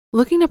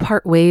Looking to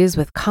part ways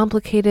with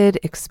complicated,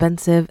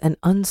 expensive, and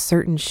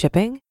uncertain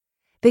shipping?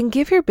 Then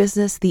give your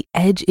business the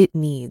edge it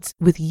needs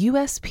with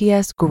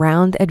USPS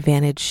Ground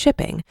Advantage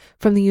shipping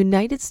from the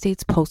United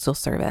States Postal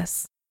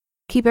Service.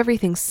 Keep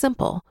everything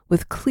simple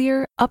with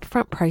clear,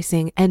 upfront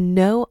pricing and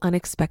no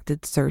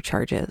unexpected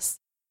surcharges.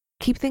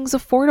 Keep things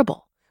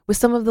affordable with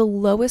some of the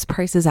lowest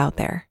prices out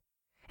there.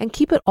 And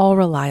keep it all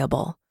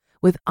reliable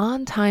with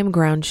on-time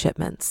ground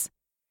shipments.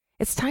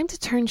 It's time to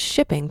turn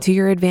shipping to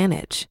your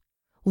advantage.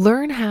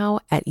 Learn how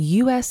at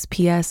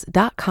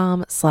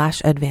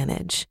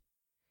USPS.com/advantage.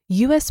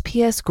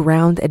 USPS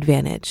Ground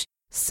Advantage.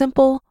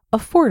 Simple,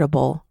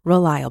 affordable,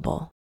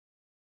 reliable.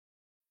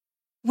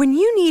 When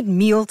you need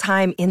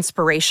mealtime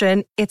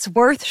inspiration, it's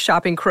worth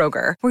shopping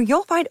Kroger, where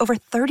you'll find over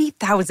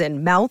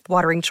 30,000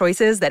 mouth-watering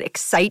choices that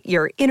excite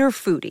your inner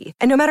foodie.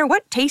 And no matter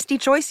what tasty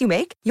choice you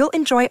make, you'll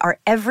enjoy our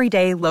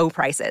everyday low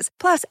prices,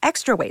 plus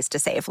extra ways to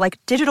save, like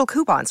digital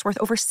coupons worth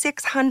over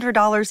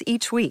 $600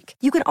 each week.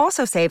 You can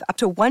also save up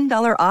to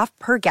 $1 off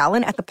per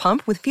gallon at the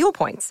pump with fuel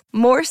points.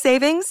 More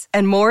savings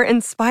and more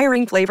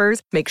inspiring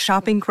flavors make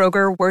shopping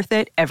Kroger worth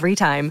it every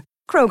time.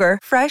 Kroger,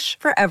 fresh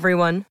for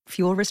everyone.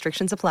 Fuel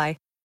restrictions apply.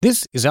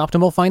 This is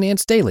Optimal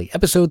Finance Daily,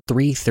 episode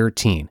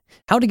 313,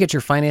 How to Get Your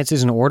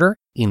Finances in Order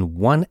in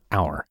 1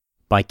 Hour,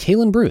 by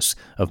Kalen Bruce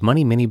of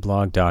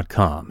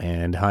MoneyMiniBlog.com.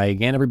 And hi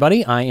again,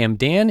 everybody. I am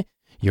Dan,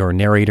 your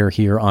narrator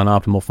here on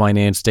Optimal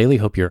Finance Daily.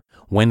 Hope your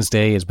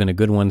Wednesday has been a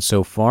good one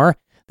so far.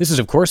 This is,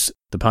 of course,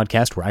 the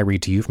podcast where I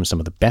read to you from some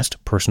of the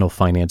best personal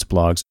finance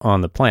blogs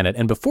on the planet.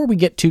 And before we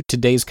get to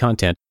today's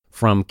content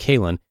from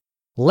Kalen,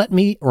 let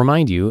me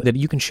remind you that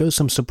you can show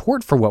some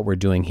support for what we're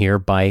doing here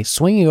by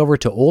swinging over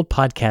to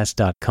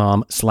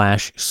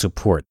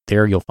oldpodcast.com/support.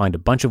 There you'll find a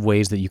bunch of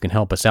ways that you can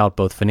help us out,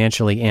 both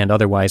financially and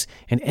otherwise,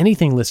 and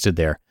anything listed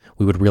there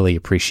we would really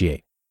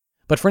appreciate.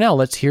 But for now,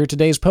 let's hear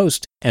today's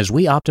post as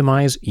we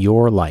optimize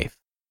your life.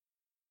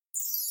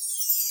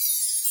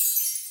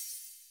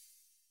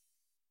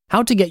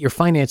 How to Get Your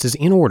Finances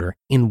in Order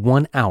in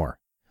 1 Hour,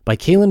 by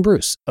Kalen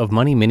Bruce of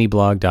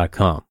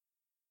MoneyMiniBlog.com.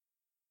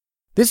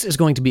 This is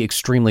going to be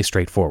extremely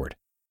straightforward.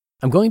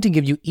 I'm going to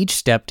give you each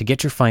step to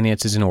get your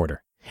finances in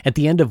order. At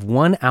the end of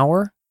 1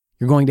 hour,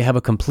 you're going to have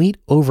a complete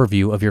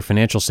overview of your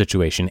financial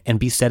situation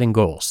and be setting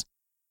goals.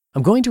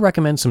 I'm going to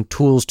recommend some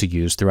tools to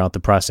use throughout the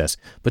process,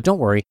 but don't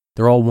worry,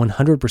 they're all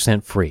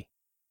 100% free.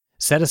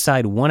 Set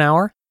aside 1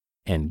 hour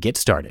and get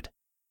started.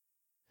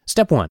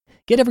 Step 1,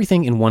 get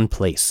everything in one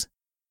place.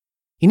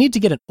 You need to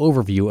get an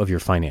overview of your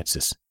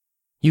finances.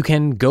 You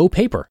can go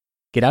paper.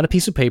 Get out a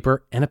piece of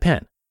paper and a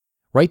pen.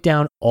 Write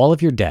down all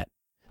of your debt.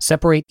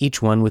 Separate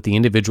each one with the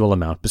individual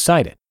amount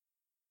beside it.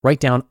 Write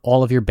down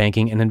all of your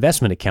banking and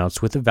investment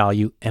accounts with the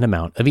value and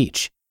amount of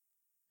each.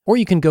 Or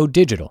you can go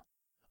digital.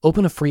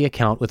 Open a free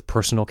account with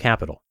Personal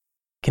Capital.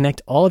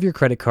 Connect all of your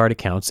credit card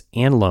accounts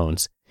and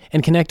loans,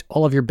 and connect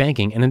all of your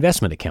banking and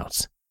investment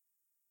accounts.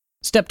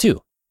 Step 2,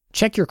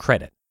 check your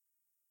credit.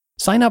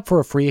 Sign up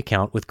for a free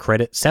account with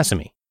Credit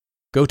Sesame.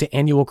 Go to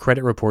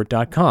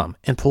annualcreditreport.com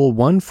and pull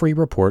one free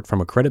report from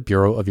a credit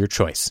bureau of your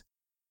choice.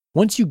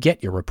 Once you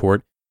get your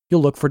report,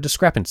 you'll look for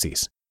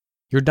discrepancies.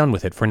 You're done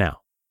with it for now.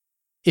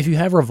 If you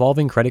have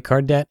revolving credit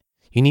card debt,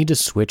 you need to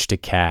switch to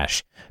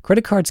cash.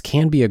 Credit cards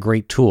can be a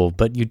great tool,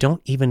 but you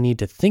don't even need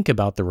to think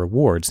about the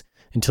rewards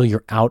until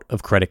you're out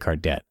of credit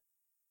card debt.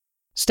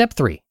 Step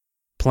 3,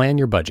 plan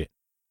your budget.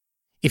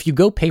 If you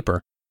go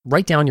paper,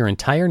 write down your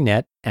entire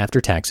net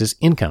after taxes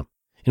income.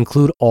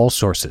 Include all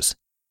sources.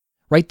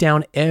 Write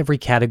down every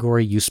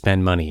category you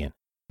spend money in,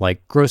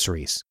 like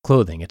groceries,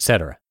 clothing,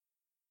 etc.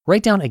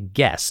 Write down a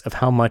guess of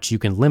how much you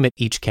can limit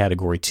each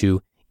category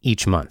to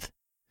each month.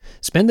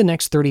 Spend the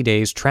next 30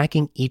 days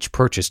tracking each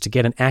purchase to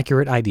get an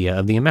accurate idea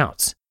of the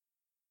amounts.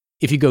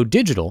 If you go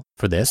digital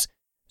for this,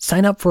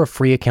 sign up for a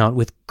free account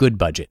with Good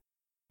Budget.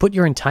 Put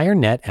your entire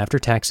net after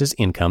taxes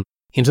income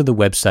into the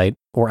website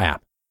or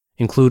app.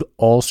 Include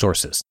all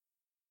sources.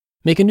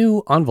 Make a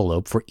new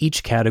envelope for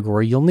each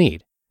category you'll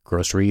need,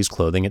 groceries,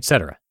 clothing,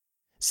 etc.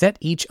 Set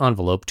each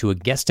envelope to a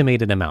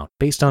guesstimated amount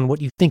based on what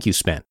you think you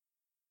spent.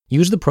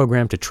 Use the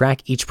program to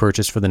track each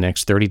purchase for the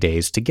next 30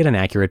 days to get an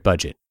accurate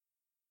budget.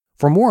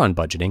 For more on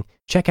budgeting,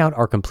 check out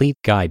our complete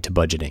guide to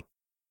budgeting.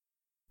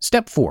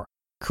 Step 4,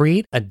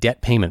 create a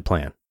debt payment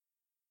plan.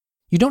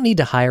 You don't need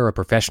to hire a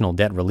professional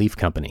debt relief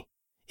company.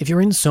 If you're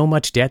in so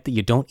much debt that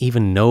you don't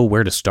even know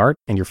where to start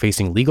and you're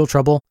facing legal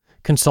trouble,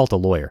 consult a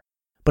lawyer.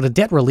 But a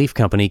debt relief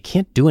company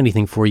can't do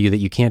anything for you that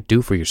you can't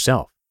do for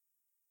yourself.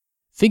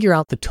 Figure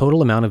out the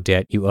total amount of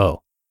debt you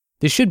owe.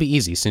 This should be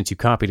easy since you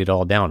copied it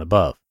all down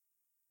above.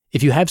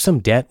 If you have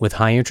some debt with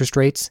high interest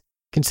rates,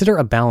 consider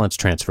a balance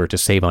transfer to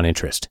save on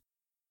interest.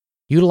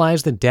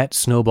 Utilize the debt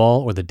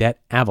snowball or the debt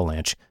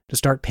avalanche to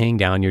start paying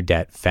down your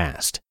debt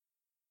fast.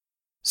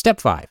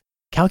 Step 5,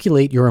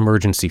 calculate your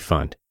emergency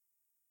fund.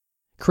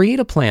 Create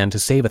a plan to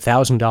save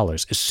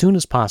 $1,000 as soon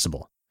as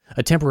possible.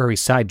 A temporary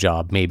side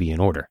job may be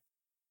in order.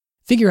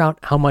 Figure out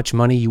how much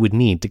money you would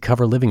need to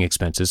cover living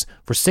expenses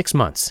for 6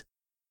 months.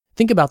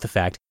 Think about the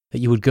fact that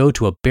you would go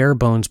to a bare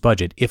bones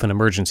budget if an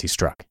emergency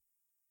struck.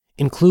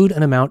 Include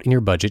an amount in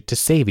your budget to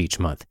save each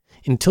month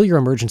until your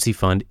emergency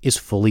fund is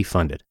fully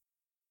funded.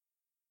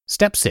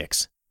 Step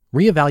 6.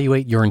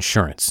 Reevaluate your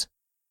insurance.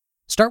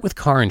 Start with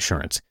car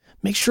insurance.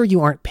 Make sure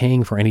you aren't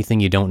paying for anything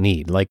you don't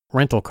need, like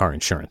rental car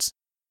insurance.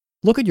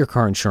 Look at your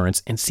car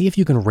insurance and see if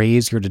you can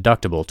raise your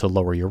deductible to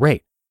lower your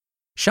rate.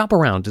 Shop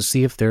around to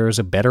see if there is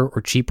a better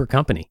or cheaper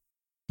company.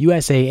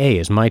 USAA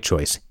is my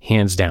choice,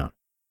 hands down.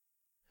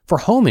 For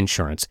home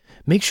insurance,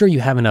 make sure you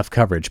have enough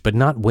coverage, but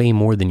not way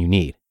more than you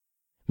need.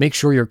 Make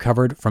sure you're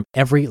covered from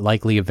every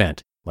likely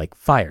event, like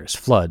fires,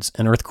 floods,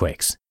 and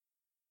earthquakes.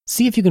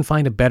 See if you can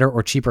find a better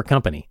or cheaper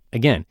company.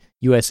 Again,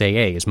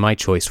 USAA is my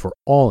choice for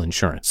all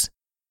insurance.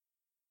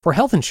 For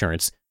health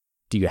insurance,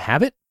 do you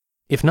have it?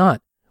 If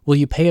not, will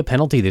you pay a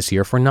penalty this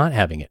year for not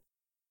having it?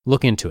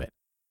 Look into it.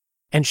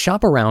 And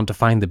shop around to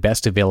find the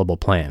best available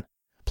plan.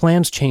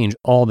 Plans change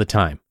all the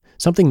time.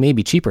 Something may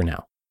be cheaper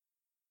now.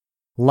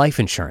 Life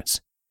insurance.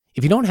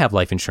 If you don't have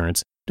life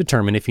insurance,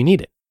 determine if you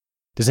need it.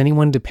 Does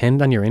anyone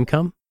depend on your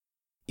income?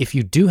 If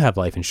you do have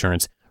life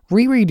insurance,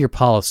 reread your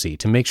policy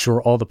to make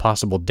sure all the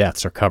possible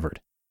deaths are covered.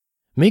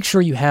 Make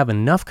sure you have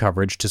enough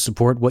coverage to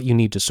support what you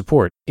need to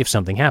support if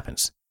something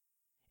happens.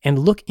 And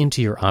look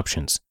into your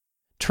options.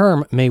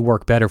 Term may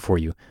work better for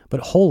you, but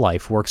whole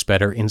life works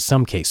better in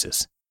some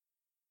cases.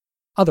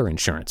 Other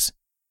insurance.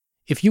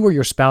 If you or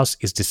your spouse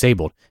is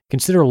disabled,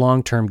 consider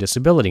long-term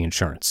disability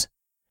insurance.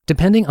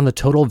 Depending on the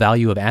total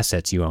value of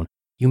assets you own,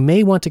 you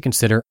may want to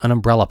consider an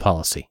umbrella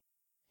policy.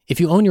 If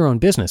you own your own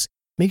business,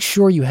 make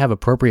sure you have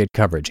appropriate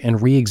coverage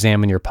and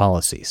re-examine your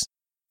policies.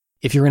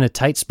 If you're in a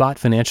tight spot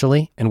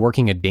financially and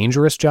working a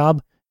dangerous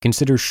job,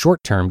 consider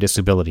short-term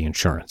disability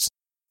insurance.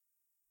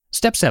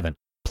 Step 7.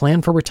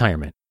 Plan for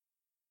retirement.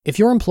 If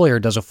your employer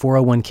does a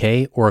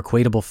 401k or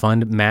equitable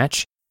fund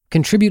match,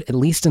 contribute at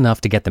least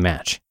enough to get the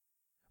match.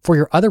 For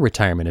your other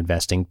retirement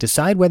investing,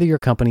 decide whether your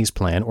company's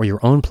plan or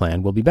your own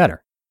plan will be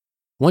better.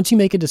 Once you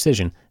make a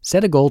decision,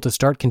 set a goal to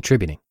start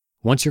contributing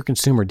once your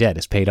consumer debt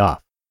is paid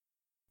off.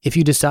 If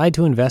you decide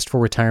to invest for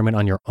retirement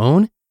on your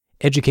own,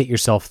 educate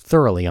yourself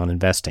thoroughly on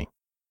investing.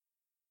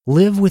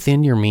 Live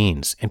within your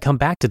means and come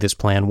back to this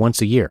plan once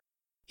a year.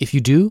 If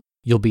you do,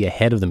 you'll be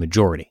ahead of the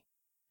majority.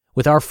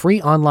 With our free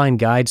online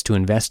guides to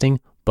investing,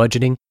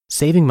 budgeting,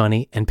 saving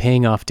money, and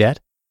paying off debt,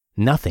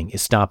 nothing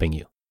is stopping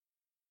you.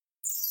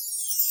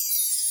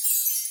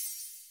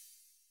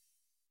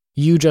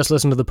 You just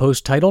listened to the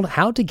post titled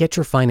How to Get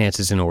Your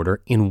Finances in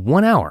Order in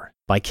 1 Hour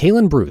by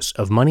Kalen Bruce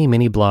of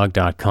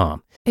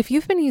MoneyMiniBlog.com. If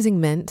you've been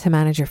using Mint to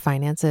manage your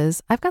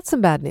finances, I've got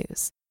some bad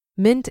news.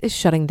 Mint is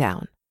shutting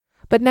down.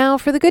 But now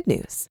for the good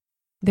news.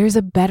 There's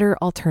a better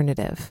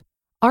alternative.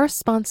 Our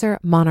sponsor,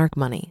 Monarch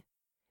Money.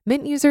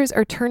 Mint users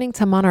are turning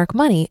to Monarch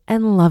Money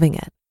and loving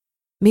it.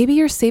 Maybe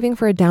you're saving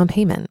for a down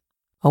payment,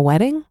 a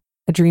wedding,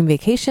 a dream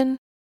vacation,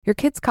 your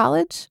kid's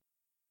college.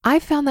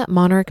 I've found that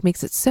Monarch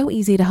makes it so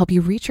easy to help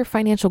you reach your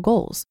financial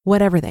goals,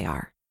 whatever they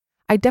are.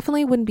 I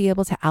definitely wouldn't be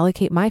able to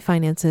allocate my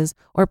finances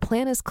or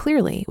plan as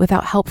clearly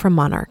without help from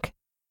Monarch.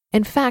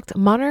 In fact,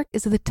 Monarch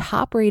is the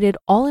top-rated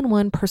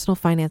all-in-one personal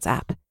finance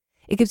app.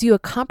 It gives you a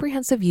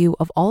comprehensive view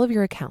of all of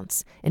your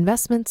accounts,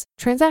 investments,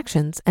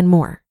 transactions, and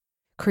more.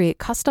 Create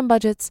custom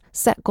budgets,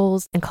 set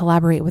goals, and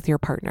collaborate with your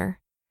partner.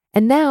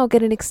 And now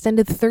get an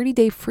extended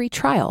 30-day free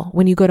trial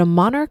when you go to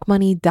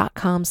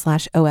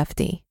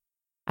monarchmoney.com/OFD.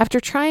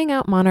 After trying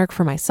out Monarch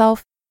for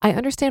myself, I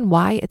understand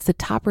why it's the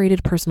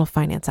top-rated personal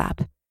finance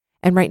app.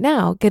 And right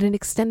now, get an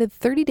extended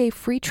 30-day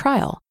free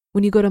trial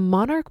when you go to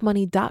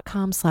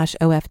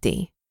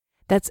monarchmoney.com/OFD.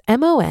 That's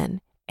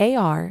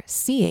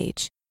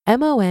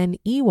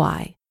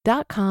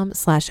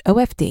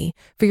monarchmoney.com/OFD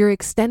for your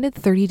extended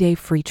 30-day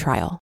free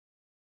trial.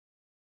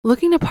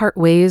 Looking to part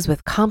ways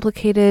with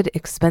complicated,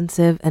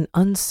 expensive, and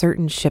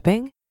uncertain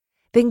shipping?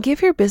 Then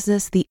give your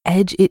business the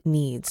edge it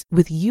needs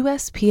with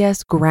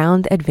USPS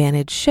Ground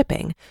Advantage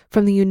shipping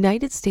from the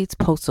United States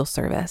Postal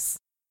Service.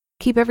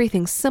 Keep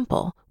everything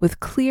simple with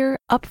clear,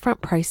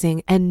 upfront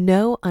pricing and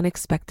no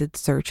unexpected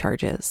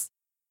surcharges.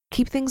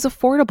 Keep things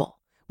affordable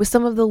with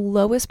some of the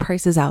lowest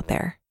prices out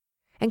there.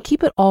 And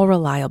keep it all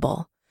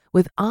reliable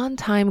with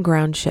on-time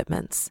ground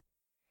shipments.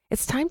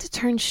 It's time to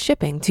turn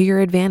shipping to your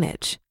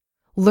advantage.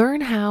 Learn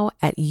how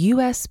at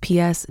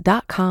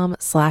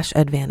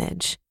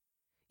USPS.com/advantage.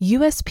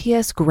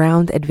 USPS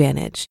Ground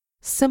Advantage.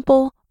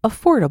 Simple,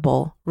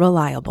 affordable,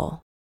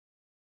 reliable.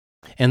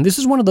 And this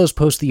is one of those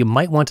posts that you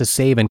might want to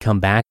save and come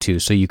back to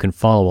so you can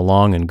follow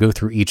along and go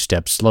through each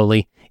step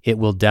slowly. It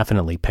will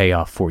definitely pay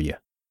off for you.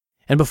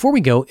 And before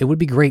we go, it would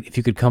be great if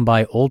you could come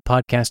by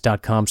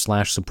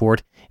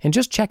oldpodcast.com/support and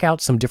just check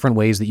out some different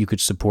ways that you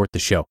could support the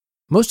show.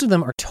 Most of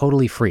them are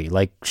totally free,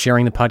 like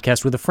sharing the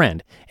podcast with a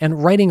friend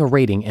and writing a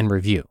rating and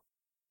review.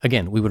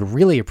 Again, we would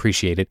really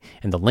appreciate it,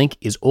 and the link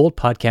is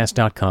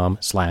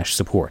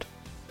oldpodcast.com/support.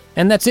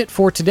 And that's it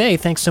for today.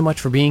 Thanks so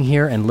much for being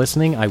here and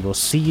listening. I will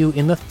see you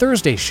in the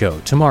Thursday show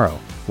tomorrow,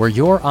 where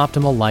your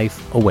optimal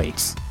life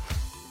awaits.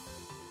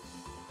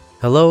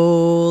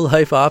 Hello,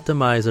 Life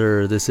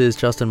Optimizer. This is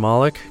Justin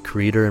Malik,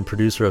 creator and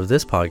producer of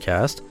this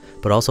podcast,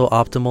 but also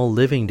Optimal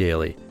Living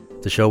Daily,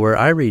 the show where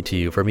I read to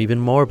you from even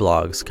more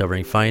blogs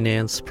covering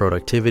finance,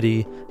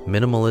 productivity,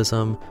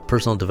 minimalism,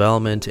 personal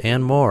development,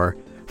 and more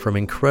from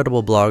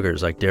incredible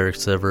bloggers like Derek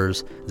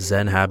Sivers,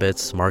 Zen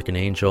Habits, Mark and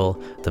Angel,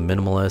 The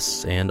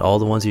Minimalists, and all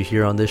the ones you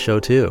hear on this show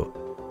too.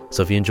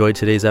 So if you enjoyed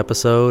today's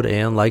episode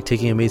and like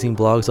taking amazing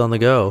blogs on the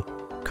go,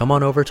 come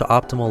on over to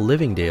Optimal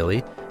Living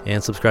Daily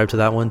and subscribe to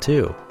that one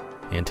too.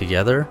 And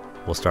together,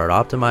 we'll start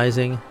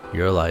optimizing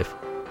your life.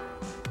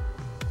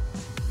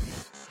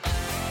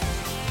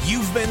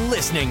 You've been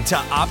listening to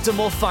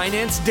Optimal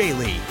Finance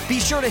Daily. Be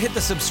sure to hit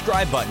the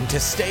subscribe button to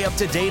stay up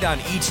to date on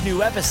each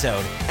new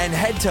episode and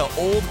head to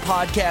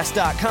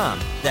oldpodcast.com.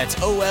 That's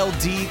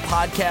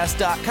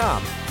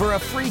OLDpodcast.com for a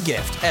free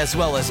gift as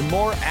well as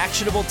more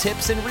actionable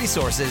tips and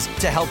resources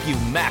to help you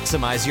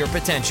maximize your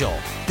potential.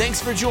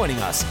 Thanks for joining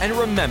us, and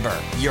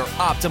remember, your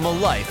optimal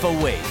life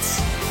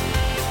awaits.